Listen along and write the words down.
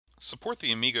Support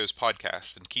the Amigos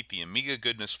podcast and keep the Amiga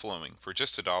goodness flowing for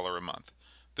just $1 a month.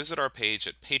 Visit our page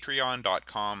at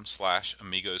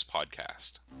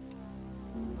patreon.com/AmigosPodcast.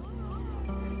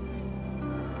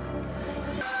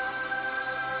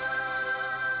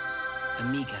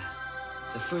 Amiga,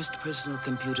 the first personal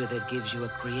computer that gives you a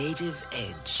creative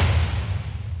edge.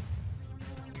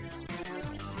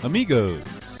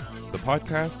 Amigos, the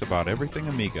podcast about everything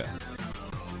Amiga.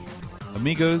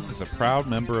 Amigos is a proud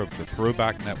member of the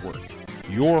Throwback Network,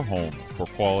 your home for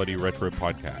quality retro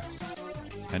podcasts.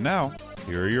 And now,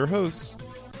 here are your hosts,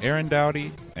 Aaron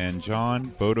Dowdy and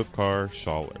John Bodovkar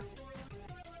Schaller.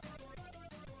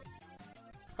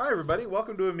 Hi everybody,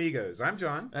 welcome to Amigos. I'm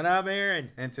John. And I'm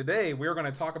Aaron. And today we're going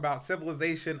to talk about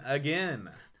Civilization again.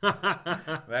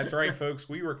 That's right, folks.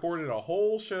 We recorded a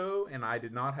whole show and I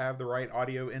did not have the right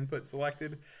audio input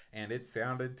selected and it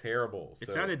sounded terrible. It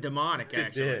sounded demonic,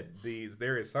 actually. It did.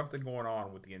 There is something going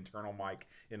on with the internal mic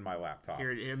in my laptop.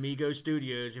 Here at Amigo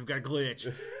Studios, you've got a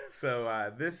glitch.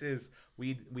 So this is,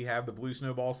 we have the Blue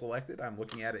Snowball selected. I'm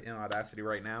looking at it in Audacity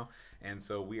right now. And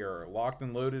so we are locked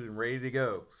and loaded and ready to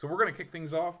go. So we're going to kick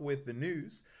things off with the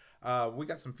news. We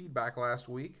got some feedback last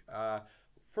week.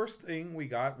 First thing we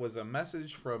got was a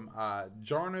message from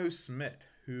Jarno Smit,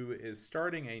 who is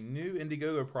starting a new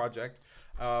Indiegogo project.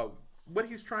 What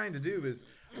he's trying to do is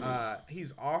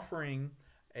he's offering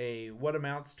what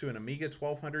amounts to an Amiga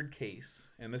 1200 case,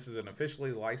 and this is an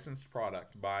officially licensed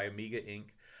product by Amiga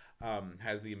Inc.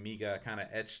 Has the Amiga kind of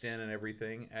etched in and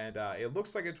everything, and it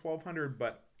looks like a 1200,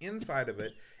 but inside of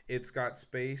it, it's got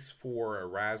space for a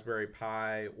Raspberry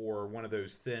Pi or one of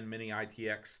those thin mini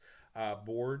ITX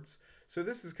boards. So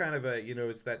this is kind of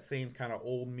it's that same kind of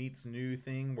old meets new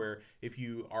thing where if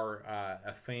you are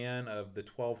a fan of the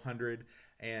 1200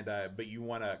 but you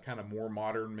want a kind of more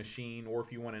modern machine, or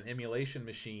if you want an emulation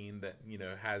machine that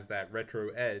has that retro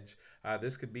edge,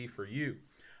 this could be for you.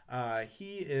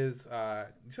 He is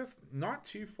just not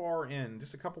too far in,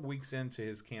 just a couple weeks into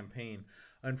his campaign.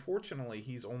 Unfortunately,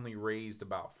 he's only raised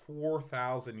about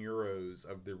 4,000 euros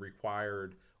of the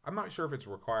required. I'm not sure if it's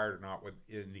required or not with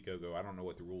Indiegogo. I don't know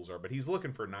what the rules are, but he's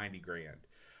looking for 90 grand,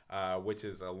 which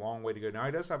is a long way to go. Now,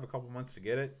 he does have a couple months to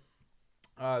get it.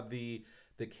 The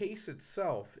case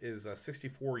itself is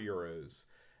 64 euros,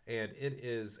 and it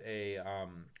is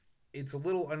it's a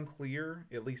little unclear,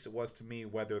 at least it was to me,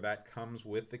 whether that comes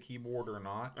with the keyboard or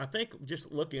not. I think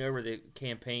just looking over the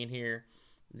campaign here,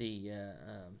 the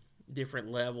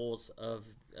different levels of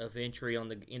entry on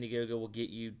the Indiegogo will get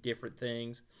you different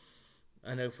things.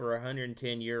 I know for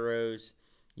 110 euros,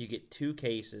 you get two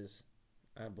cases,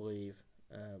 I believe,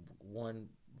 one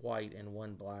white and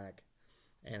one black,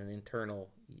 and an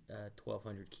internal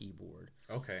 1200 keyboard.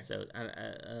 Okay. So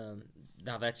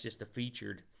now that's just a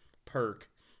featured perk.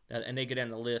 And they get down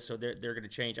the list, so they're going to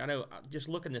change. I know, just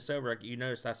looking this over, you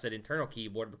notice I said internal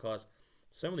keyboard because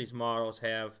some of these models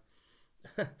have,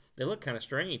 they look kind of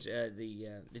strange.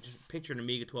 Just picture an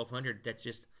Amiga 1200 that's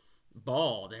just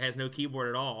bald. It has no keyboard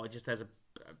at all. It just has a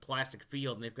plastic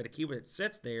field, and they've got a keyboard that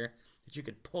sits there that you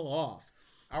could pull off.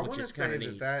 I want to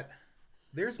say that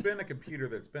there's been a computer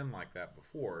that's been like that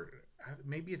before.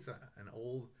 Maybe it's an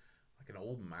old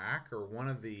Mac, or one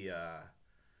of the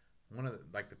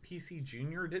like the PC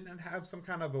Junior didn't have some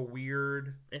kind of a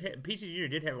weird. PC Junior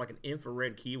did have like an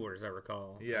infrared keyboard, as I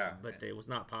recall. Yeah, but it was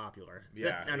not popular.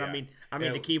 Yeah, and yeah. I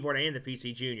mean the keyboard and the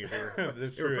PC Junior. They were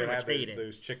pretty much hated.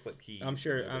 Those chiclet keys. I'm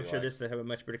sure this will have a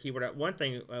much better keyboard. One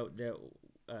thing that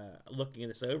looking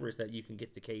this over is that you can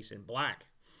get the case in black,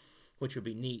 which would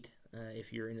be neat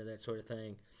if you're into that sort of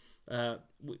thing.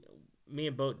 Me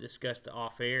and Boat discussed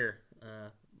off air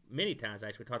many times.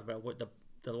 Actually, we talked about what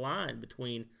the line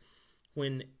between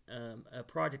when a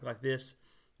project like this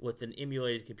with an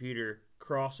emulated computer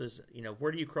crosses,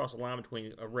 where do you cross the line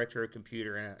between a retro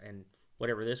computer and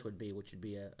whatever this would be, which would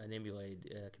be an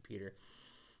emulated computer?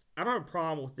 I don't have a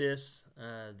problem with this.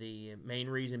 The main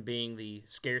reason being the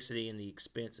scarcity and the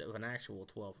expense of an actual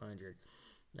 1200.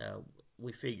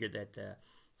 We figured that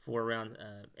for around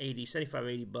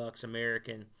 $75-$80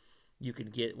 American, you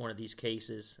can get one of these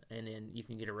cases, and then you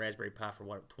can get a Raspberry Pi for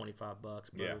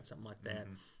 $25, something like that.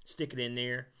 Mm-hmm. Stick it in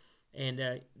there, and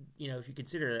if you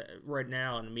consider right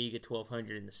now an Amiga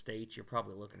 1200 in the States, you're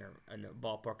probably looking at a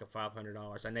ballpark of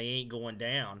 $500, and they ain't going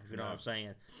down. If you know what I'm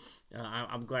saying.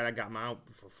 I'm glad I got mine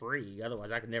for free.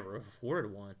 Otherwise, I could never have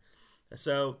afforded one.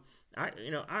 So I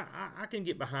can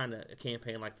get behind a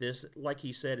campaign like this. Like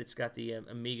he said, it's got the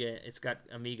Amiga. It's got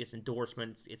Amiga's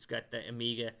endorsements. It's got the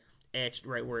Amiga etched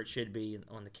right where it should be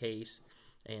on the case,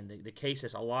 and the case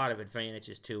has a lot of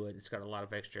advantages to it. It's got a lot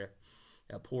of extra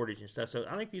portage and stuff, so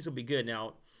I think these will be good.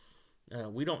 Now,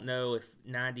 we don't know if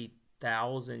 90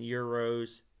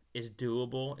 €1,000 is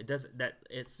doable.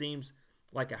 It seems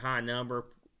like a high number.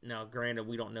 Now, granted,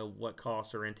 we don't know what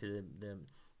costs are into the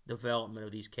development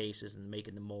of these cases and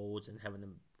making the molds and having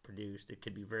them produced. It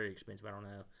could be very expensive. I don't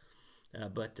know.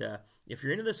 But if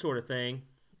you're into this sort of thing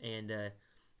and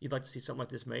you'd like to see something like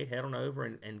this made, head on over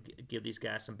and give these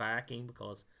guys some backing,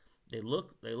 because they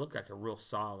look like a real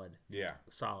solid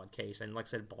case. And like I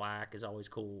said, black is always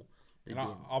cool. And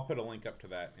I'll put a link up to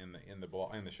that in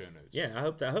the show notes.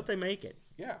 Yeah, I hope they make it.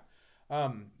 Yeah.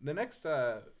 The next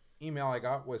email I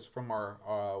got was from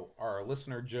our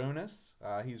listener Jonas.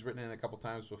 He's written in a couple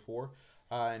times before,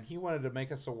 and he wanted to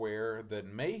make us aware that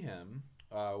Mayhem,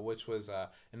 which was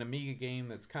an Amiga game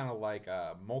that's kind of like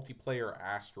multiplayer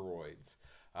Asteroids,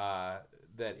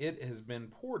 that it has been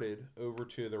ported over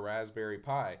to the Raspberry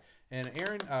Pi. And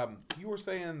Aaron, you were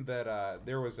saying that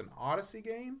there was an Odyssey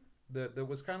game that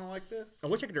was kind of like this. I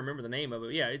wish I could remember the name of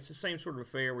it. Yeah, it's the same sort of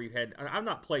affair where you had. I've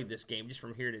not played this game, just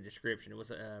from hearing the description. It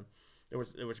was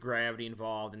there was gravity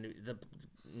involved, and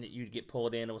you'd get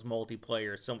pulled in. It was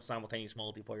multiplayer, some simultaneous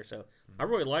multiplayer. So I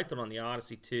really liked it on the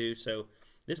Odyssey too. So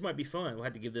this might be fun. We'll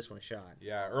have to give this one a shot.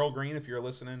 Yeah, Earl Green, if you're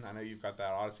listening, I know you've got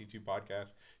that Odyssey 2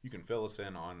 podcast. You can fill us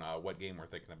in on what game we're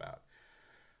thinking about.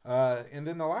 And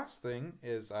then the last thing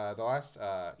is the last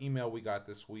email we got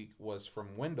this week was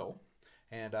from Wendell.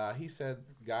 And he said,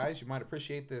 guys, you might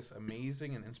appreciate this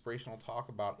amazing and inspirational talk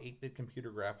about 8-bit computer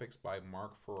graphics by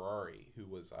Mark Ferrari, who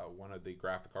was one of the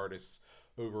graphic artists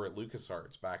over at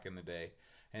LucasArts back in the day.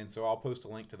 And so I'll post a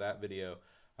link to that video.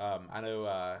 I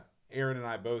know Aaron and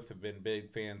I both have been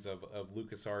big fans of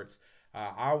LucasArts.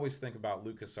 I always think about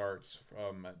LucasArts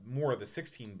from more of the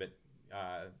 16-bit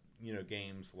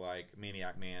games like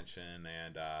Maniac Mansion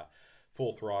and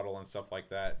Full Throttle and stuff like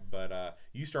that. But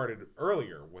you started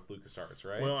earlier with LucasArts,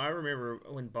 right? Well, I remember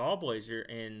when Ball Blazer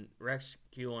and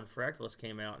Rescue on Fractalus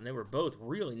came out, and they were both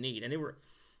really neat, and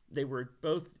they were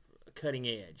both cutting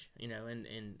edge,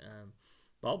 and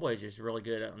Ball Blazer is really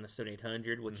good on the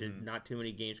 7800, which is not too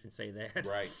many games can say that.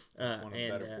 Right. It's one of the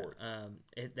better ports.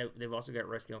 They've also got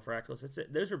Rescue on Fractalus.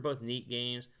 Those are both neat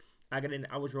games. I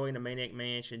was really into Maniac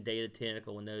Mansion, Day of the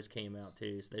Tentacle when those came out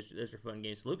too. So those are fun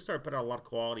games. So LucasArts put out a lot of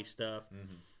quality stuff.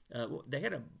 They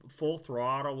had a Full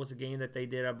Throttle was a game that they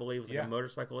did, I believe, it was like a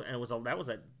motorcycle, and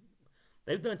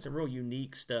they've done some real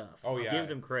unique stuff. I'll give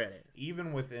them credit.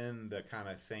 Even within the kind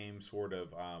of same sort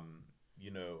of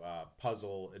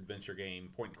puzzle adventure game,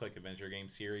 point and click adventure game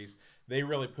series, they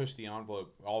really pushed the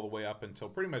envelope all the way up until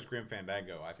pretty much Grim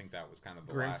Fandango. I think that was kind of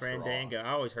the last Grim Fandango.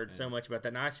 I always heard so much about that,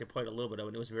 and I actually played a little bit of it,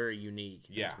 and it was very unique.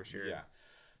 That's for sure. Yeah.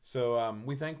 So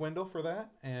we thank Wendell for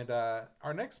that. And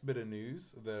our next bit of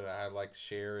news that I'd like to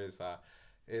share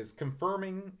is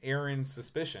confirming Aaron's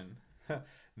suspicion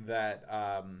that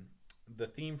the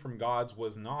theme from Gods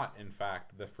was not, in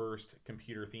fact, the first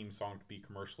computer theme song to be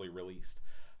commercially released.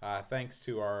 Thanks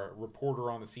to our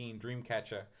reporter on the scene,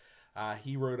 Dreamcatcher.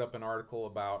 He wrote up an article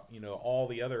about all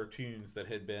the other tunes that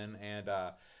had been, and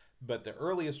but the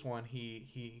earliest one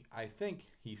I think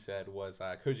he said was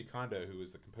Koji Kondo, who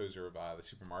was the composer of the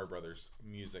Super Mario Brothers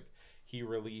music. He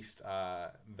released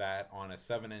that on a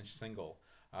 7-inch single,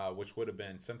 which would have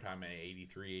been sometime in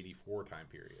 83, 84 time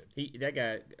period. That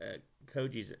guy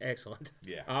Koji's excellent.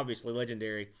 Yeah, obviously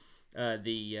legendary.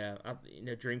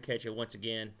 Dreamcatcher once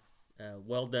again.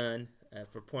 Well done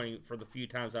for the few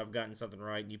times I've gotten something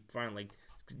right. You finally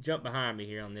jumped behind me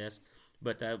here on this.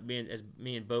 But as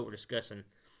me and Bo were discussing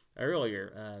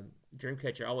earlier,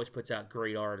 Dreamcatcher always puts out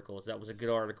great articles. That was a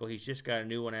good article. He's just got a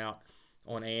new one out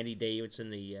on Andy Davidson,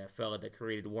 the fella that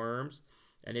created Worms,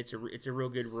 and it's a real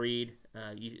good read.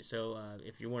 So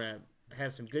if you want to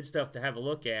have some good stuff to have a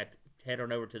look at, head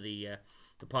on over to the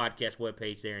podcast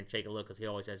webpage there and take a look, because he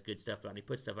always has good stuff out. He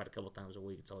puts stuff out a couple times a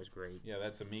week. It's always great. Yeah,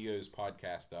 that's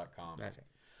amigospodcast.com. That's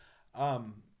right.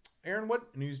 Aaron,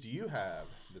 what news do you have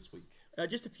this week?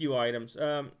 Just a few items.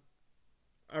 I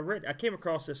came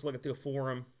across this looking through a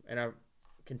forum, and I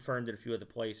confirmed it a few other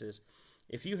places.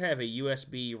 If you have a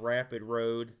USB Rapid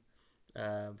Road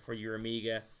for your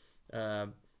Amiga,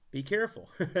 be careful.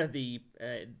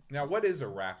 Now, what is a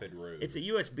Rapid Road? It's a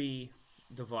USB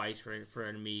device for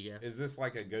an Amiga. Is this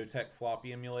like a Gotek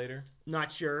floppy emulator?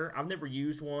 Not sure. I've never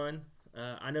used one.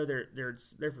 I know they're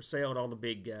for sale at all the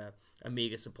big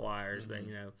Amiga suppliers.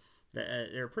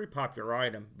 They're a pretty popular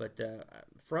item. But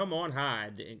from on high,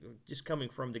 just coming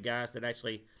from the guys that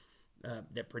actually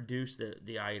that produce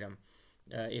the item,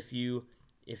 if you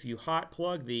hot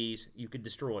plug these, you could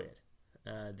destroy it.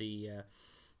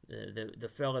 The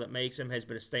fella that makes them has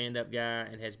been a stand-up guy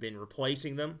and has been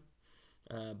replacing them.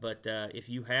 But if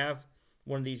you have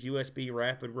one of these USB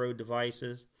Rapid Road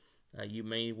devices, you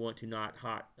may want to not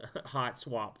hot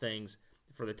swap things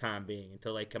for the time being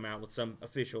until they come out with some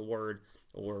official word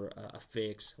or a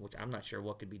fix, which I'm not sure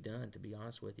what could be done, to be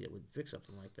honest with you, that would fix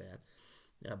something like that.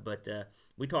 But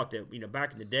we talked that,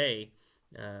 back in the day,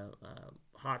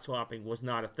 hot swapping was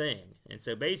not a thing, and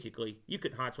so basically you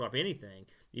could hot swap anything.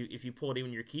 If you pulled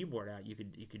even your keyboard out, you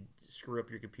could screw up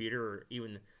your computer, or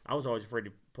even I was always afraid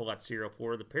to pull out the serial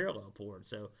port or the parallel port.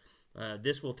 So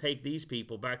this will take these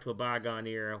people back to a bygone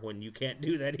era when you can't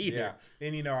do that either. Yeah,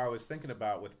 and I was thinking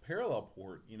about with parallel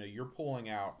port, you're pulling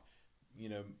out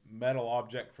metal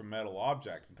object from metal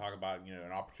object, and talk about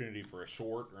an opportunity for a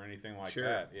short or anything like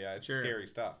that. Yeah, it's scary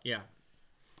stuff. Yeah.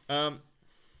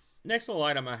 Next little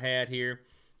item I had here,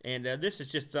 and this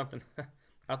is just something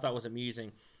I thought was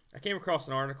amusing. I came across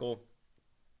an article.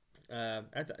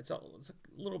 It's a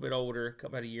little bit older,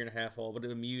 about a year and a half old, but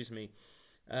it amused me.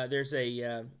 There's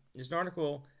an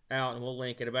article out, and we'll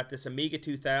link it, about this Amiga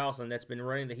 2000 that's been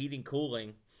running the heating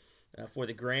cooling for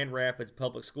the Grand Rapids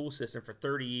public school system for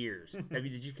 30 years.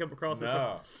 Did you come across this?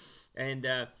 No. And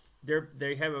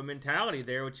they have a mentality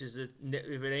there, which is that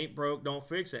if it ain't broke, don't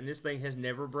fix it. And this thing has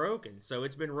never broken. So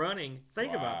it's been running,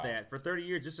 think about that, for 30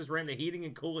 years. This has ran the heating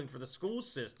and cooling for the school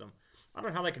system. I don't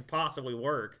know how that could possibly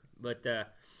work, but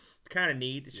kind of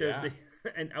neat. It shows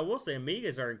and I will say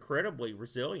Amigas are incredibly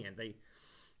resilient. They,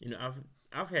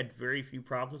 I've had very few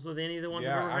problems with any of the ones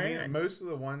I've ever had. I mean, most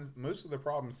of the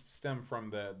problems stem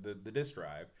from the disk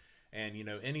drive. And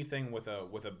anything with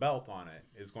a belt on it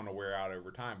is going to wear out over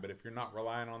time. But if you're not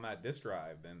relying on that disk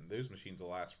drive, then those machines will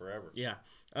last forever. Yeah.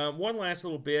 One last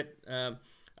little bit.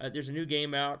 There's a new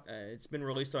game out. It's been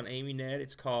released on AmiNet.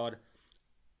 It's called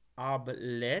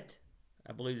Oblette,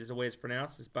 I believe is the way it's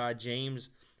pronounced. It's by James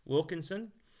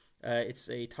Wilkinson. It's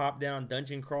a top-down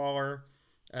dungeon crawler.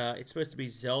 It's supposed to be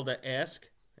Zelda-esque.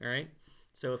 All right.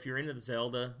 So if you're into the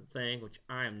Zelda thing, which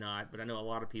I am not, but I know a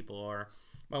lot of people are,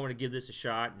 might want to give this a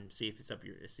shot and see if it's up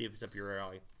your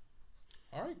alley.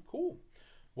 All right, cool.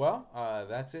 Well,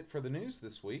 that's it for the news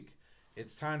this week.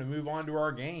 It's time to move on to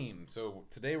our game. So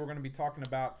today we're going to be talking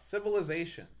about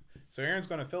Civilization. So Aaron's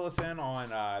going to fill us in on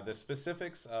the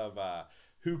specifics of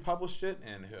who published it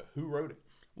and who wrote it.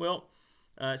 Well,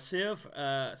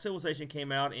 Civilization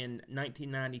came out in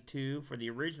 1992 for the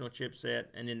original chipset,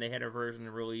 and then they had a version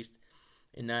released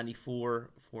in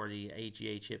 94 for the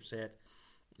AGA chipset.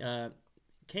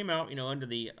 Came out,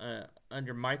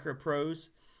 under Microprose.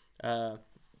 I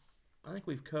think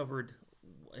we've covered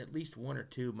at least one or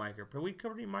two Microprose. We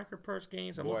covered any Microprose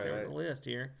games? I'm looking at the list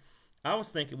here. I was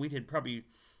thinking we had probably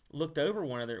looked over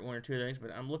one or two things,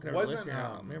 but I'm looking at the list here. I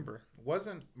don't remember.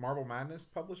 Wasn't Marble Madness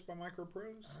published by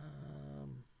Microprose?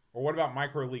 Or what about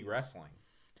Micro League Wrestling?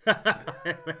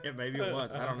 Maybe it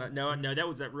was. I don't know. No, that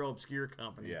was that real obscure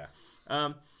company. Yeah.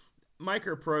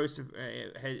 Microprose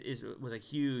was a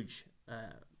huge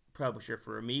publisher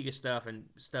for Amiga stuff and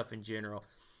stuff in general.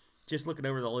 Just looking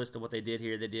over the list of what they did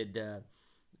here, they did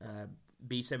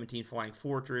B-17 Flying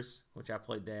Fortress, which I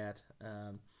played that.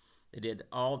 They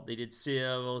did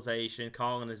Civilization,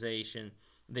 Colonization.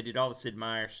 They did all the Sid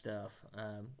Meier stuff.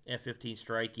 F-15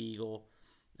 Strike Eagle,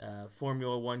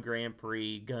 Formula 1 Grand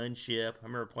Prix, Gunship. I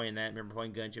remember playing that. I remember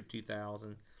playing Gunship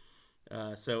 2000.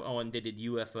 And they did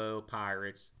UFO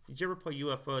Pirates. Did you ever play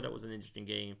UFO? That was an interesting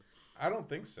game. I don't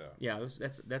think so. Yeah,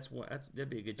 that'd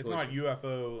be a good choice. It's not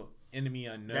UFO Enemy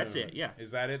Unknown. That's it. Yeah.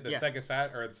 Is that it? The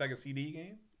Sega CD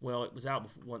game? Well, it was out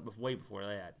way before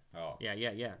that. Oh.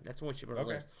 Yeah. That's what you put on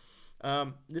the list.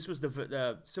 This was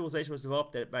the Civilization was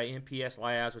developed by MPS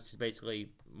Labs, which is basically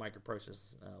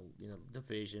Microprose's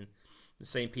division. The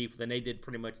same people. Then they did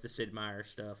pretty much the Sid Meier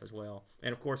stuff as well,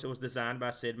 and of course it was designed by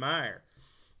Sid Meier.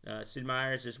 Sid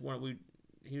Meier is just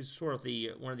he was sort of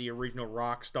one of the original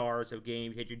rock stars of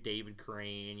games. You had your David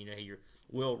Crane, your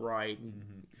Will Wright,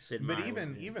 and Sid Meier.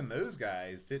 But even those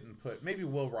guys didn't put. Maybe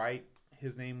Will Wright,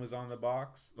 his name was on the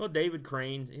box. Well, David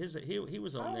Crane, he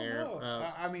was on there.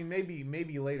 I mean,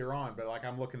 maybe later on, but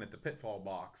I'm looking at the Pitfall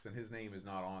box, and his name is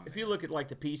not on there. If you look at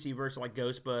the PC version, like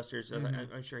Ghostbusters,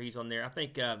 I'm sure he's on there. I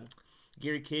think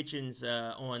Gary Kitchen's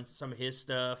on some of his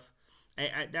stuff.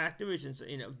 Activision's,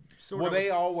 sort of. Well, they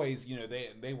always,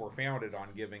 they were founded on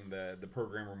giving the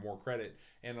programmer more credit,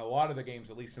 and a lot of the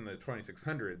games, at least in the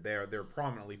 2600, they're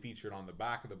prominently featured on the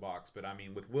back of the box. But I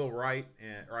mean, with Will Wright,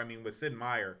 with Sid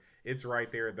Meier, it's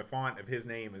right there. The font of his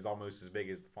name is almost as big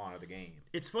as the font of the game.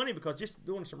 It's funny because just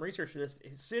doing some research for this,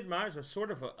 Sid Meier was sort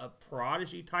of a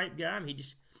prodigy type guy. I mean,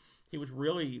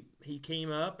 he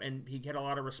came up and he had a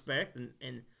lot of respect,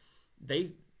 and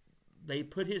they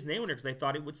put his name on there because they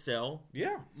thought it would sell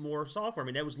more software. I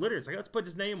mean, that was literally, it's like, let's put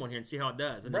his name on here and see how it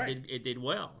does. And it did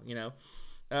well,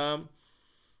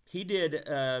 He did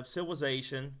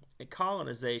Civilization and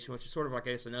Colonization, which is sort of, I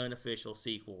guess, an unofficial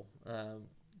sequel.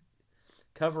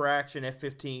 Cover Action,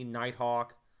 F-15,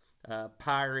 Nighthawk,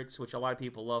 Pirates, which a lot of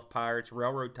people love Pirates,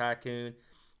 Railroad Tycoon,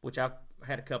 which I've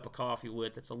had a cup of coffee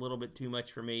with. It's a little bit too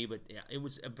much for me, but yeah, it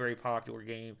was a very popular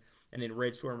game. And then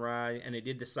Red Storm Ride, and they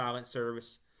did the Silent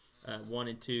Service 1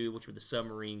 and 2, which were the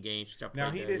submarine games. Which I played Now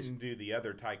he those. didn't do the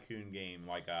other tycoon game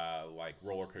like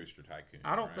Roller Coaster Tycoon.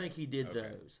 I don't right? think he did Okay.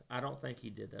 those. I don't think he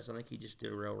did those. I think he just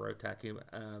did a Railroad Tycoon.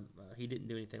 He didn't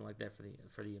do anything like that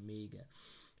for the Amiga.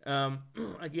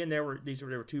 Again, there were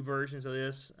 2 versions of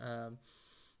this.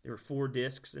 There were 4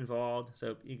 discs involved,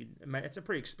 so it's a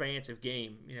pretty expansive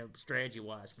game,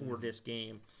 strategy-wise, 4-disc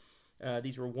game.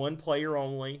 These were 1 player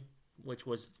only, which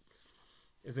was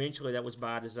eventually that was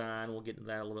by design. We'll get into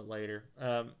that a little bit later.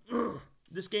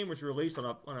 This game was released on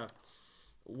a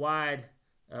wide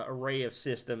array of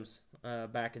systems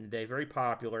back in the day, very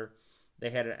popular.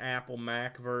 They had an Apple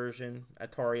Mac version,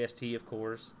 Atari ST, of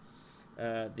course.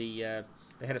 They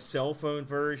had a cell phone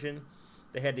version.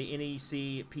 They had the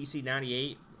NEC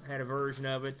PC-98 had a version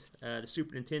of it. The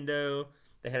Super Nintendo,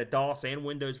 they had a DOS and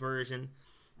Windows version.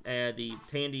 The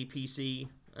Tandy PC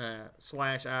 /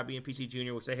 IBM PC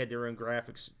Junior, which they had their own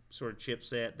graphics sort of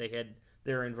chipset. They had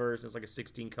their own version. It's like a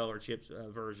 16-color chips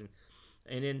version.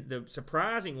 And then the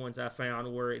surprising ones I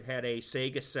found were it had a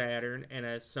Sega Saturn and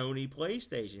a Sony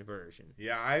PlayStation version.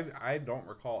 Yeah, I don't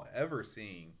recall ever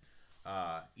seeing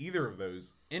either of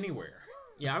those anywhere.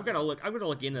 Yeah, I'm gonna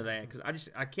look into that because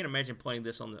I can't imagine playing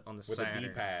this on the With Saturn. a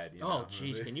D-pad. Oh,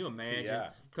 jeez, can you imagine?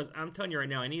 Yeah. Because I'm telling you right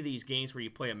now, any of these games where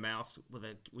you play a mouse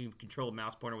we control a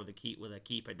mouse pointer with a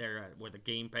keypad there with a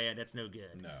gamepad, that's no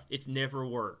good. No. It's never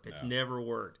worked. It's No. never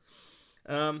worked.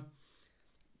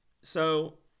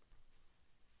 So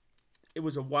it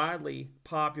was a widely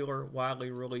popular,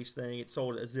 widely released thing. It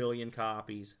sold a zillion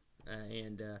copies,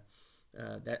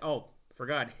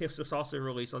 forgot it was also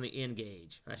released on the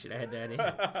N-Gage. I should add that in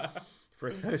for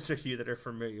those of you that are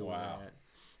familiar with that.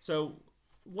 So,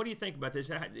 what do you think about this?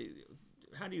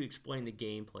 How do you explain the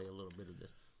gameplay a little bit of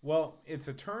this? Well, it's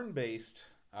a turn-based.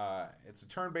 It's a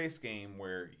turn-based game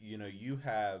where you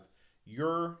have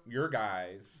your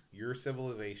guys, your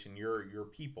civilization, your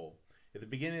people. At the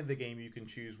beginning of the game, you can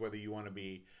choose whether you want to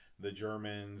be the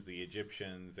Germans, the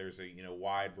Egyptians. There's a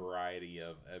wide variety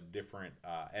of different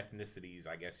ethnicities,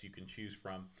 I guess, you can choose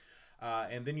from.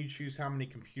 And then you choose how many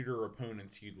computer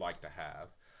opponents you'd like to have.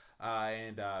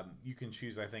 And you can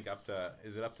choose, I think, up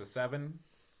to 7?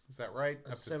 Is that right?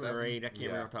 Up to 7 or 8. I can't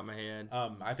remember off the top of my head.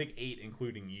 I think 8,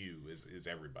 including you, is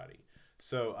everybody.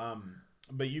 So,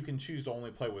 but you can choose to only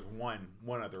play with one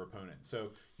other opponent. So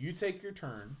you take your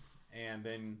turn, and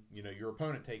then your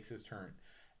opponent takes his turn.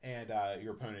 And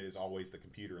your opponent is always the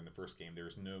computer in the first game.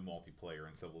 There's no multiplayer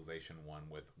in Civilization 1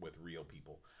 with real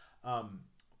people.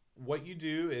 What you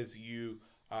do is you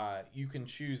can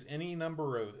choose any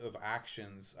number of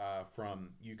actions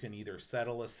from. You can either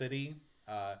settle a city.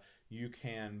 You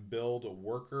can build a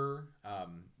worker.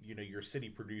 Your city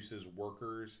produces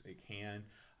workers. It can,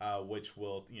 which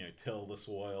will till the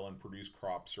soil and produce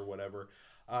crops or whatever.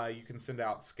 You can send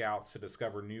out scouts to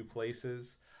discover new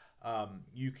places.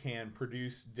 You can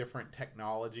produce different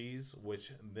technologies,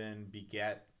 which then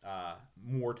beget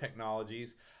more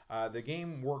technologies. The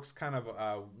game works kind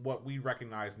of what we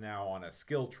recognize now on a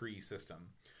skill tree system,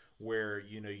 where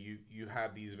you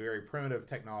have these very primitive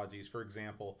technologies. For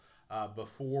example,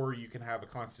 before you can have a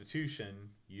constitution,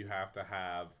 you have to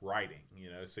have writing.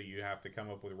 So you have to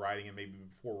come up with writing, and maybe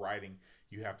before writing,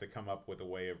 you have to come up with a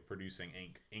way of producing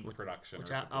ink production. Which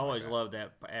or I something always like that. love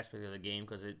that aspect of the game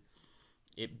because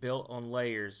it built on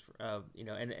layers of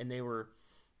and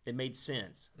they made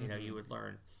sense. You would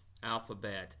learn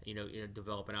alphabet,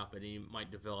 develop an alphabet, and you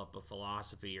might develop a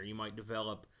philosophy, or you might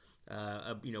develop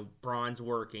bronze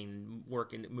working,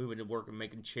 moving to work and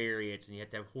making chariots, and you have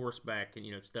to have horseback and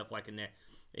stuff like that.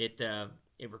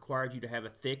 It required you to have a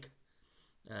thick,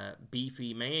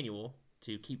 beefy manual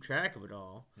to keep track of it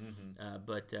all.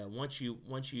 But once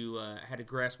you had a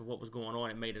grasp of what was going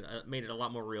on, it made it a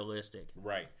lot more realistic.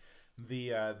 Right.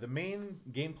 The main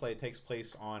gameplay takes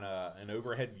place on an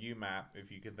overhead view map,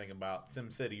 if you can think about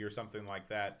SimCity or something like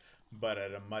that, but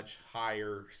at a much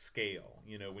higher scale.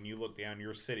 When you look down,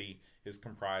 your city is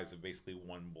comprised of basically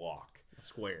one block. A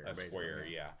square,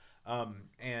 Yeah.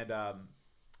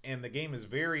 And the game is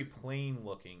very plain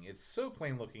looking. It's so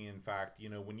plain looking, in fact,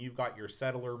 when you've got your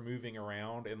settler moving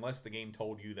around, unless the game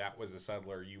told you that was a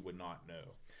settler, you would not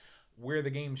know. Where the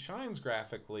game shines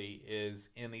graphically is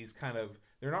in these kind of,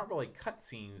 they're not really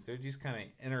cutscenes, they're just kind of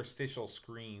interstitial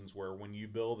screens where when you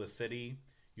build a city,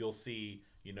 you'll see,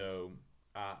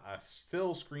 a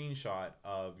still screenshot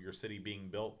of your city being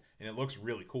built, and it looks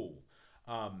really cool.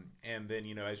 And then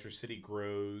as your city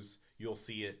grows, you'll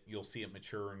see it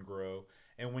mature and grow.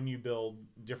 And when you build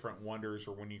different wonders,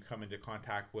 or when you come into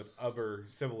contact with other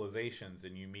civilizations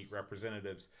and you meet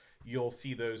representatives, you'll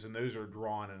see those, and those are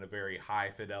drawn in a very high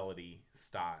fidelity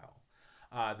style.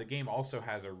 The game also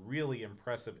has a really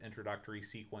impressive introductory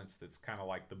sequence that's kind of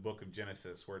like the Book of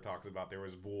Genesis, where it talks about there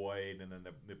was void, and then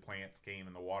the plants came,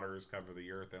 and the waters cover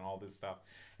the earth, and all this stuff.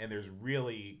 And there's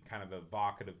really kind of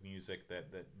evocative music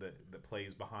that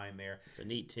plays behind there. It's a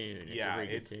neat tune.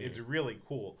 It's really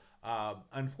cool.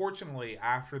 Unfortunately,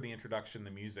 after the introduction,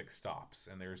 the music stops,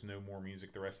 and there's no more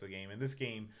music the rest of the game. And this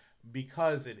game,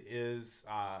 because it is,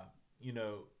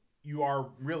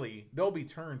 there'll be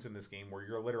turns in this game where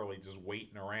you're literally just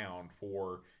waiting around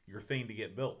for your thing to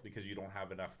get built because you don't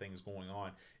have enough things going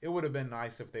on. It would have been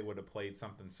nice if they would have played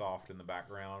something soft in the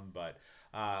background, but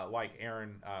like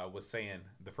Aaron was saying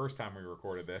the first time we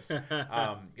recorded this,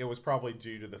 it was probably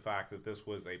due to the fact that this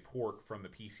was a port from the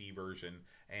PC version,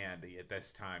 and at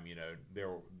this time,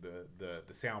 the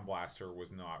Sound Blaster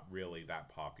was not really that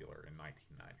popular in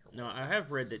 1990. No, I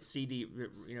have read that CD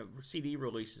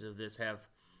releases of this have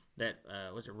that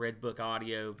was it Red Book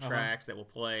audio tracks that will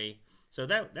play. So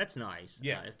that's nice.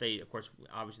 Yeah. If they, of course,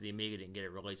 obviously the Amiga didn't get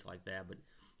it released like that, but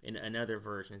in other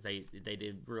versions they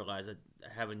did realize that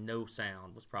having no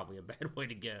sound was probably a bad way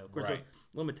to go. Of course, Right.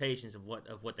 Limitations of what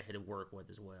they had to work with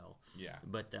as well. Yeah.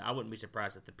 But I wouldn't be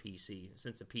surprised if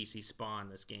since the PC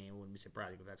spawned this game, I wouldn't be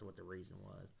surprised if that's what the reason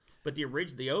was. But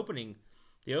the opening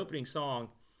song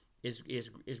is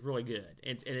really good,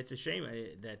 and it's a shame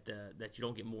that you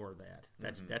don't get more of that.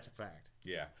 That's a fact.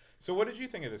 Yeah. So what did you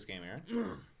think of this game,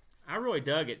 Aaron? I really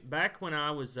dug it. Back when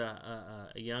I was a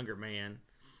younger man,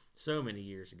 so many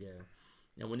years ago,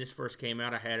 and when this first came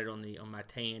out, I had it on my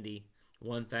Tandy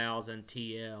 1000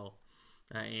 TL,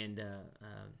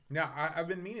 Now I've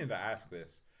been meaning to ask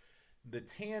this. The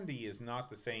Tandy is not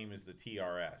the same as the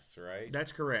TRS, right?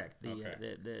 That's correct.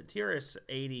 Okay. The TRS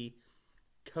 80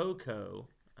 Coco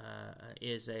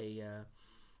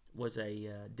was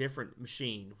a different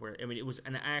machine. It was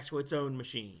its own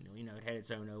machine. It had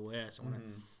its own OS on it.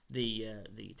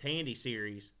 The Tandy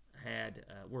series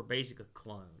were basically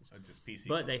clones. Just PC.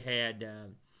 But they had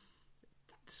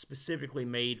specifically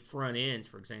made front ends.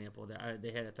 For example,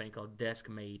 they had a thing called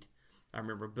DeskMate. I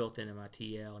remember built into my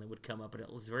TL, and it would come up, and it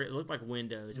looked like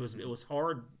Windows. It was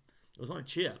hard. It was on a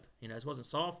chip. This wasn't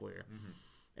software,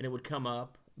 and it would come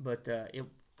up. But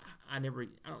I never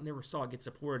saw it get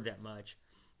supported that much.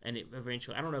 And it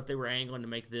eventually, I don't know if they were angling to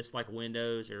make this like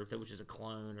Windows, or if it was just a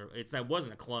clone, or it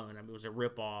wasn't a clone. It was a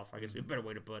ripoff. I guess would be a better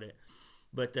way to put it.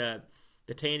 But the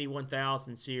Tandy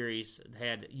 1000 series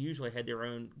usually had their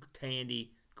own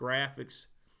Tandy graphics,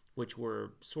 which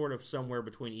were sort of somewhere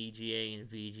between EGA and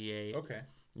VGA. Okay.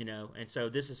 And so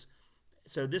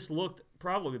this looked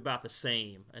probably about the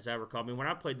same as I recall. When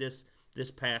I played this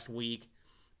past week,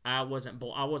 I wasn't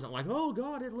like, oh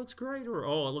God, it looks great, or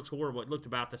oh, it looks horrible. It looked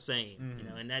about the same,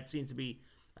 and that seems to be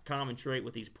a common trait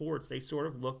with these ports. They sort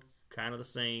of look kind of the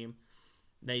same.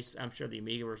 I'm sure the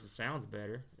Amiga version sounds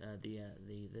better than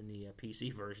the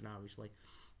PC version, obviously.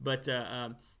 But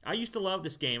I used to love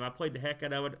this game. I played the heck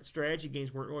out of it. Strategy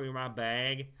games weren't really my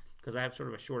bag because I have sort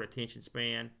of a short attention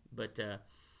span. But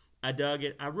I dug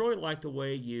it. I really like the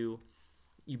way you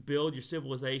build your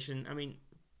civilization.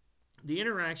 The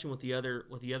interaction with the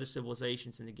other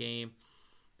civilizations in the game,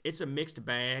 it's a mixed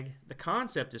bag. The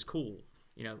concept is cool.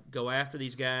 Go after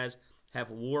these guys, have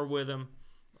a war with them,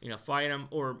 fight them,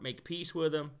 or make peace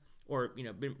with them, or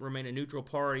remain a neutral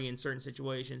party in certain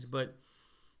situations. But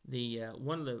the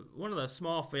one of the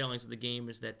small failings of the game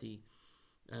is that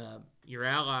your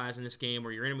allies in this game,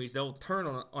 or your enemies, they'll turn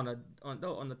on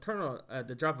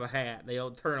the drop of a hat. They'll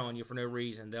turn on you for no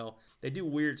reason. They do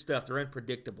weird stuff. They're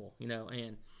unpredictable,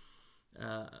 and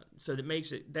so that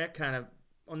makes it that kind of,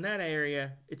 on that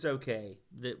area, it's okay.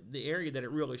 The area that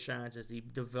it really shines is the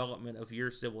development of your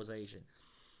civilization.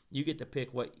 You get to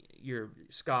pick what your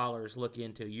scholars look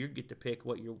into. You get to pick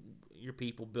what your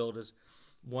people build as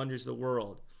wonders of the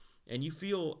world. And you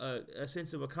feel a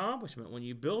sense of accomplishment when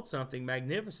you build something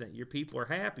magnificent. Your people are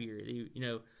happier.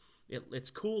 It's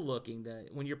cool looking.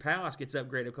 When your palace gets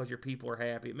upgraded because your people are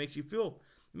happy, it makes you feel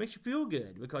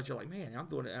good because you're like, man, I'm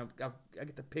doing it. I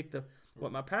get to pick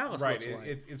what my palace looks like.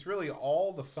 It's really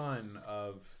all the fun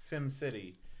of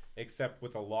SimCity, except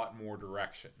with a lot more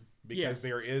direction, because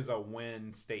there is a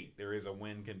win state, there is a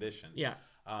win condition. Yeah.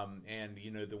 And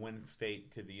the win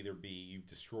state could either be you've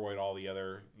destroyed all the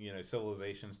other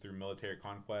civilizations through military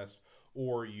conquest,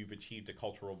 or you've achieved a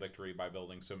cultural victory by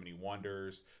building so many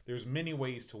wonders. There's many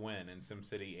ways to win in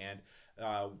SimCity, and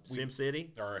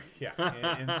SimCity, or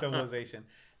in Civilization.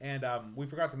 And we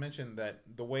forgot to mention that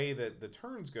the way that the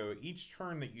turns go, each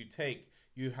turn that you take,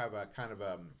 you have a kind of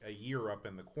a year up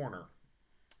in the corner.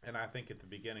 And I think at the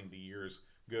beginning, the years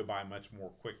go by much more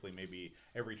quickly. Maybe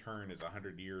every turn is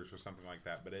 100 years or something like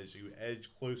that. But as you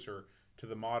edge closer to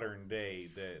the modern day,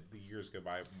 the years go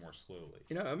by more slowly.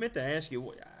 I meant to ask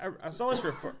you. I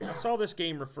saw this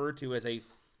game referred to as a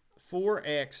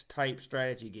 4X type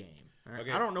strategy game. Right?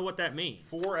 Okay. I don't know what that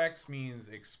means. 4X means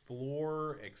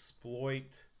explore,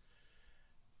 exploit.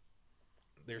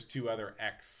 There's two other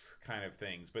X kind of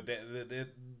things, but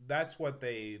that's what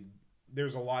they.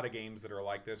 There's a lot of games that are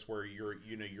like this, where you're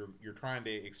trying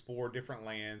to explore different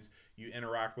lands, you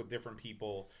interact with different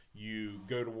people, you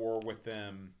go to war with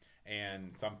them,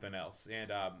 and something else.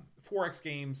 And 4X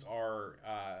games are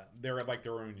they're like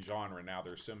their own genre now.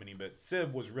 There's so many, but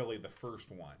Civ was really the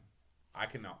first one. I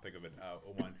cannot think of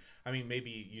one. I mean,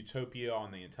 maybe Utopia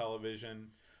on the Intellivision.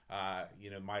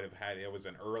 Might have had, it was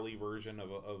an early version of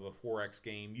a 4X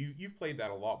game. You've played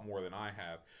that a lot more than I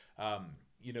have.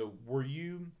 Were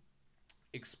you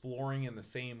exploring in the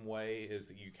same way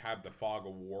as you have the fog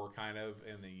of war kind of,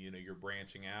 and then you're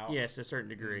branching out? Yes, to a certain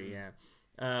degree.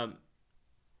 Yeah.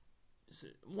 So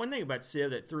one thing about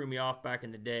Civ that threw me off back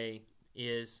in the day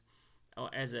is,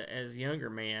 as a younger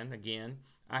man, again,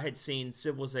 I had seen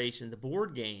Civilization, the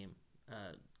board game,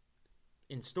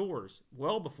 in stores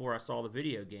well before I saw the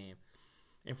video game,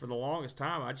 and for the longest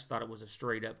time I just thought it was a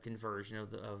straight up conversion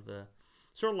of the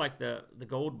sort of like the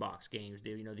Gold Box games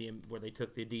do, where they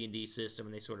took the D&D system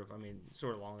and they sort of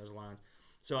along those lines.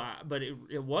 So but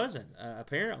it wasn't.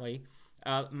 Apparently,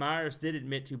 Myers did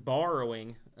admit to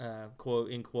borrowing,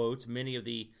 quote in quotes, many of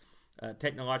the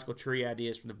technological tree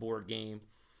ideas from the board game,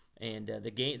 and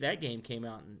that game came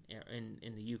out in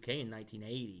the UK in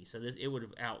 1980. So it would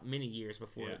have out many years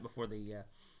before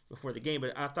the game.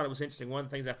 But I thought it was interesting. One of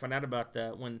the things I found out about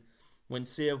when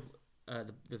Civ,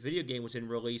 the video game, was in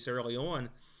release early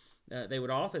on, they would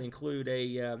often include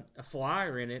a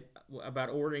flyer in it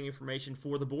about ordering information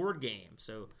for the board game.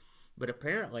 So, but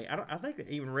apparently, I think I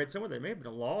even read somewhere there may have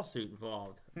been a lawsuit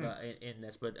involved in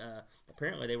this. But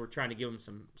apparently, they were trying to give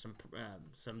them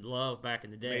some love back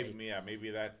in the day.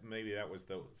 Maybe that was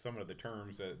some of the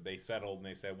terms that they settled, and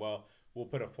they said, well, we'll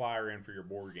put a flyer in for your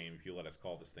board game if you let us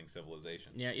call this thing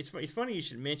Civilization. Yeah, it's funny you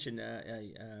should mention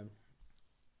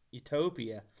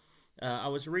Utopia. I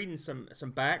was reading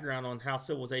some background on how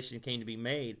Civilization came to be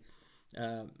made.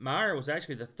 Meyer was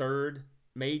actually the third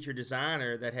major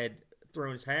designer that had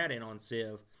thrown his hat in on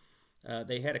Civ.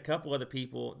 They had a couple other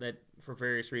people that, for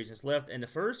various reasons, left, and the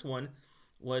first one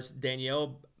was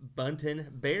Danielle Bunton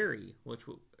Berry, which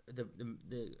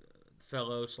the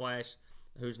fellow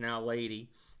 / who's now lady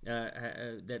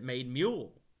that made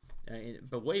Mule,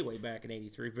 but way back in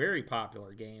 '83, very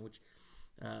popular game, which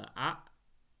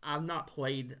I've not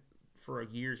played for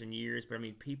years and years, but I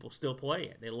mean, people still play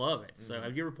it. They love it. So,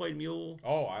 have you ever played Mule?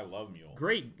 Oh, I love Mule.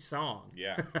 Great song.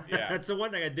 Yeah. That's the one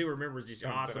thing I do remember is this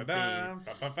awesome theme.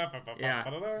 Yeah,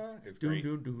 it's great.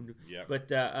 Yeah.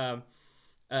 But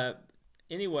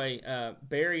anyway,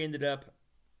 Barry ended up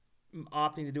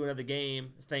opting to do another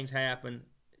game. Things happen.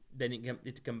 They didn't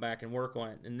get to come back and work on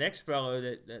it. The next fellow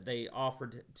that they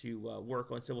offered to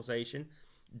work on Civilization,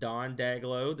 Don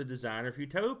Daglow, the designer of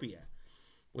Utopia,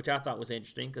 which I thought was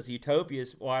interesting because Utopia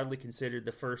is widely considered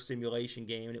the first simulation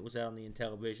game, and it was out on the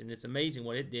Intellivision. It's amazing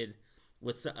what it did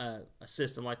with a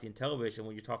system like the Intellivision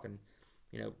when you're talking,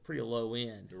 pretty low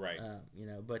end. Right.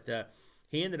 But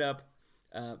he ended up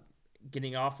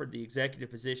getting offered an executive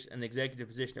position at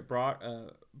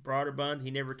Broderbund.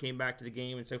 He never came back to the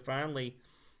game, and so finally,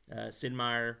 Sid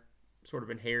Meier sort of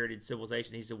inherited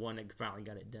Civilization. He's the one that finally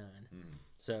got it done.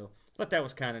 So I thought that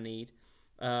was kind of neat.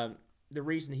 The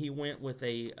reason he went with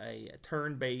a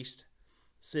turn-based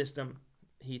system,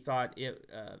 he thought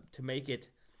to make it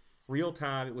real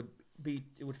time, it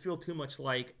would feel too much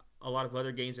like a lot of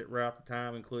other games that were out at the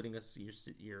time, including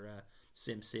your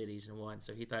Sim Cities and one.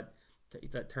 So he thought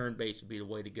turn-based would be the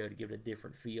way to go to give it a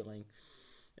different feeling.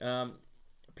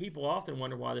 People often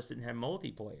wonder why this didn't have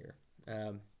multiplayer.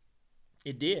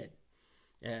 It did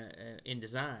in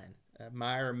design.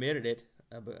 Meyer admitted it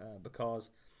because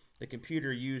the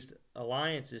computer used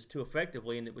alliances too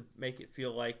effectively, and it would make it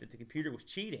feel like that the computer was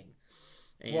cheating.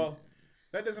 Well,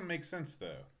 that doesn't make sense,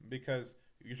 though, because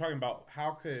you're talking about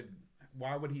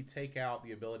why would he take out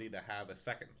the ability to have a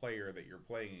second player that you're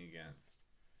playing against?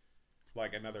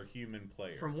 like another human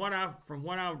player. From what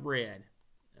I've read,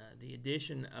 the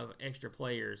addition of extra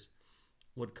players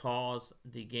would cause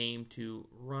the game to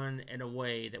run in a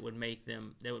way that would make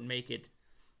it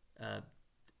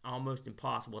almost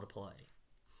impossible to play.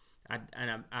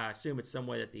 I assume it's some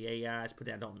way that the AI is put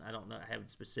in. I don't know. I have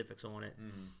specifics on it,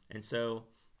 and so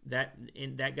that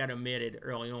got omitted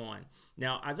early on.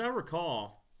 Now, as I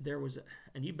recall, there was,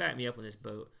 and you backed me up on this,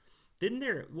 boat.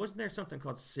 Wasn't there something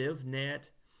called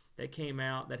CivNet that came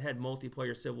out that had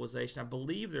multiplayer Civilization? I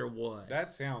believe there was.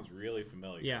 That sounds really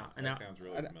familiar. Yeah, and that sounds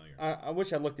really familiar. I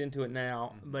wish I looked into it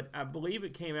now, but I believe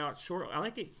it came out short. I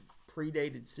think it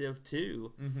predated Civ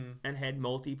 2 and had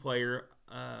multiplayer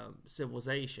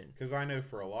Civilization. Because I know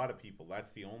for a lot of people,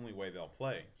 that's the only way they'll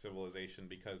play Civilization,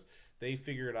 because they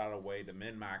figured out a way to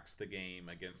min-max the game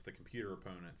against the computer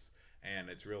opponents.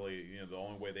 And it's really, the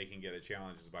only way they can get a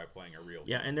challenge is by playing a real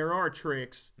game. Yeah, and there are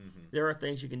tricks. There are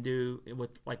things you can do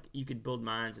with, like, you can build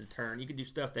mines and turn. You can do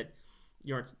stuff that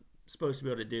you aren't supposed to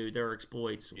be able to do. There are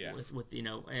exploits with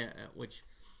which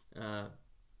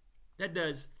that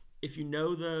does. If you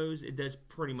know those, it does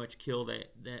pretty much kill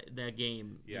that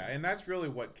game. Yeah, and that's really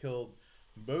what killed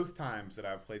both times that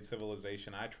I've played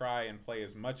Civilization. I try and play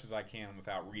as much as I can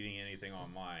without reading anything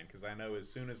online, because I know as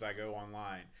soon as I go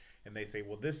online and they say,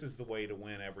 well, this is the way to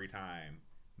win every time,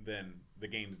 then the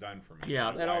game's done for me. Yeah,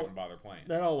 I don't even bother playing.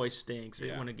 That always stinks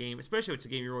when a game, especially if it's a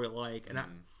game you really like. And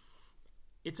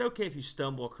it's okay if you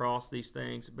stumble across these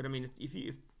things, but I mean, if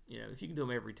you can do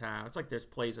them every time, it's like there's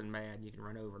plays in Madden you can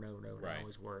run over and over and over and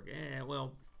always work.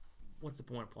 Well, what's the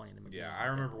point of playing them again? Yeah, I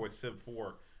remember with Civ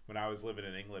 4 when I was living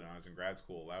in England and I was in grad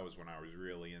school. That was when I was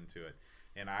really into it,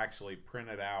 and I actually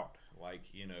printed out, like,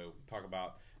 talk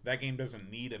about. That game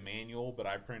doesn't need a manual, but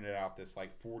I printed out this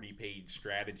like 40-page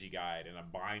strategy guide in a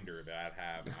binder that I'd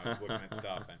have, and I was looking at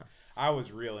stuff, and I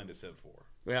was real into Civ 4.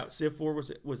 Yeah, Civ 4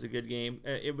 was a good game.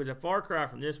 It was a far cry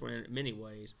from this one in many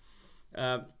ways.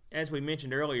 As we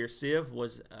mentioned earlier, Civ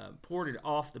was ported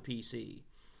off the PC,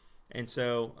 and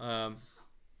so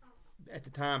at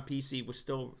the time, PC was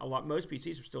still most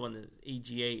PCs were still in the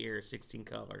EGA era, 16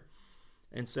 color,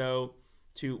 and so.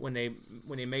 When they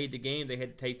made the game, they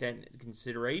had to take that into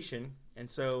consideration, and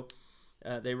so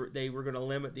they were going to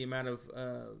limit the amount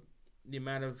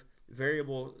of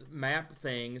variable map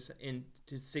things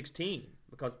into 16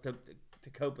 because to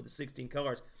cope with the 16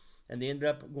 colors, and they ended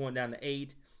up going down to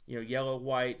 8. Yellow,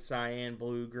 white, cyan,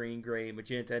 blue, green, gray,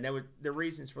 magenta, and the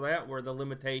reasons for that were the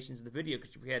limitations of the video.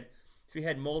 Because if you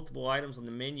had multiple items on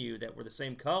the menu that were the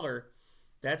same color,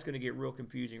 that's going to get real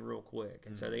confusing real quick.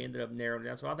 And so they ended up narrowing it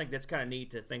down. So I think that's kind of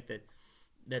neat to think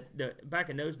that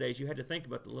back in those days, you had to think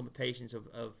about the limitations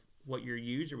of what your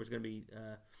user was going to be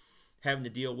having to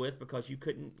deal with, because you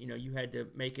couldn't, you had to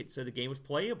make it so the game was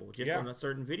playable just on a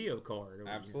certain video card.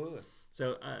 Absolutely.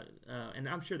 So, and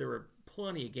I'm sure there were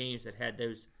plenty of games that had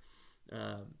those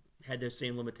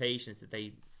same limitations that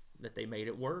they made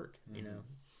it work,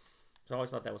 So I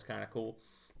always thought that was kind of cool.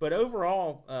 But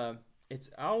overall, I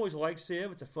always liked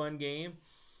Civ. It's a fun game.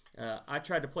 I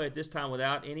tried to play it this time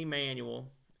without any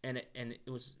manual, and it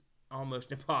was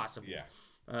almost impossible.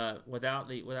 Yeah. Without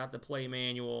the play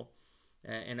manual,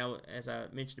 and as I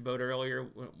mentioned about earlier,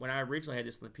 when I originally had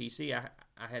this on the PC,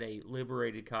 I had a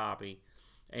liberated copy,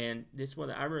 and I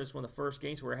remember this one of the first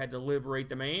games where I had to liberate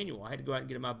the manual. I had to go out and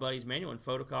get my buddy's manual and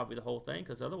photocopy the whole thing,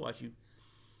 because otherwise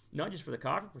not just for the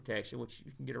copy protection, which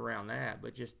you can get around that,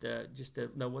 but just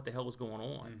to know what the hell was going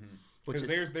on.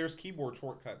 Because there's keyboard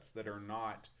shortcuts that are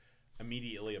not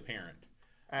immediately apparent.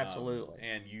 Absolutely.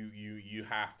 And you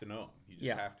have to know them. You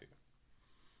just have to.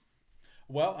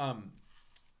 Well,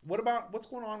 what's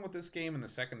going on with this game in the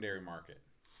secondary market?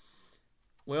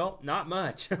 Well, not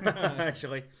much,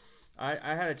 actually.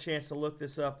 I had a chance to look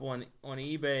this up on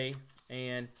eBay,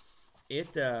 and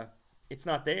it's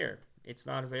not there. It's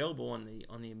not available on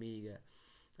the Amiga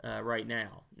right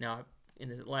now. Now, in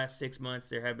the last 6 months,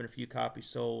 there have been a few copies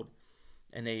sold,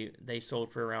 and they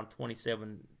sold for around between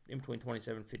 $27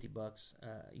 and $50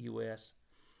 US.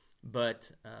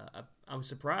 But I was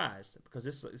surprised, because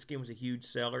this game was a huge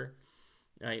seller.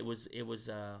 It was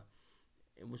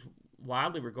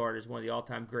widely regarded as one of the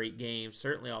all-time great games,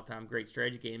 certainly all-time great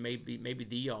strategy game, maybe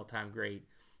the all-time great.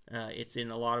 It's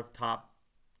in a lot of top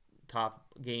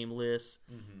game lists.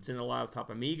 It's in a lot of top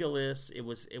Amiga lists. It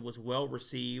was well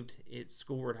received. It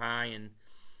scored high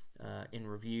in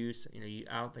reviews.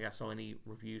 I don't think I saw any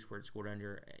reviews where it scored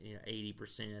under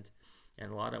 80%,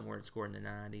 and a lot of them where it scored in the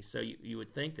 90s. So you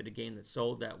would think that a game that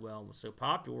sold that well and was so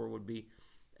popular would be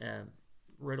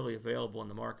readily available in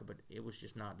the market, but it was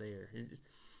just not there.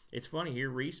 It's funny here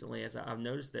recently, as I've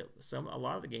noticed that a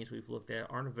lot of the games we've looked at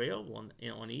aren't available on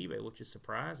eBay, which is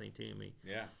surprising to me.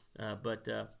 Yeah. But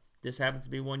this happens to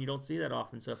be one you don't see that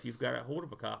often. So if you've got a hold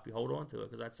of a copy, hold on to it,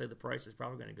 because I'd say the price is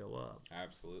probably going to go up.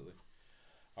 Absolutely.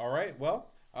 All right.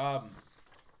 Well,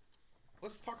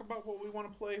 let's talk about what we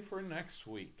want to play for next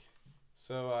week.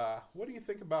 So, what do you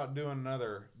think about doing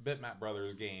another Bitmap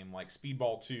Brothers game like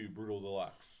Speedball 2 Brutal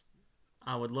Deluxe?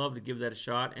 I would love to give that a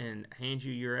shot and hand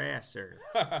you your ass, sir.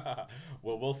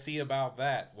 Well, we'll see about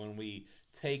that when we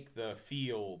take the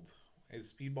field.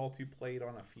 Is Speedball 2 played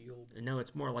on a field? No,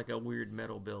 it's more like a weird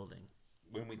metal building.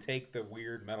 When we take the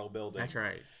weird metal building. That's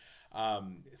right.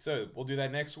 So we'll do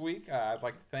that next week. I'd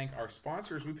like to thank our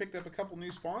sponsors. We picked up a couple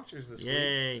new sponsors this week.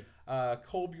 Yay.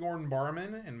 Colbjorn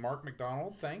Barman and Mark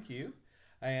McDonald. Thank you.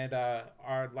 And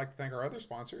I'd like to thank our other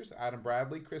sponsors: Adam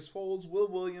Bradley, Chris Folds, Will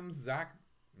Williams, Zach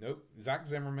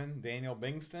Zimmerman, Daniel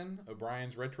Bingston,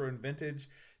 O'Brien's Retro and Vintage,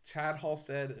 Chad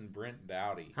Halstead, and Brent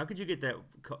Dowdy. How could you get that?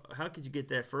 How could you get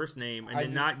that first name and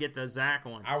then not get the Zach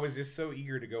one? I was just so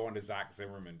eager to go on to Zach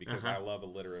Zimmerman because I love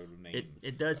alliterative names.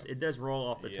 It does roll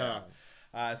off the tongue.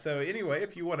 So anyway,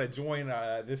 if you want to join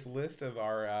this list of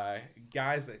our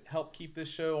guys that help keep this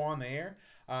show on the air,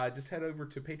 just head over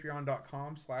to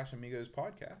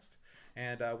patreon.com/AmigosPodcast.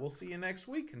 And we'll see you next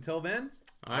week. Until then,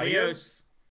 Adios.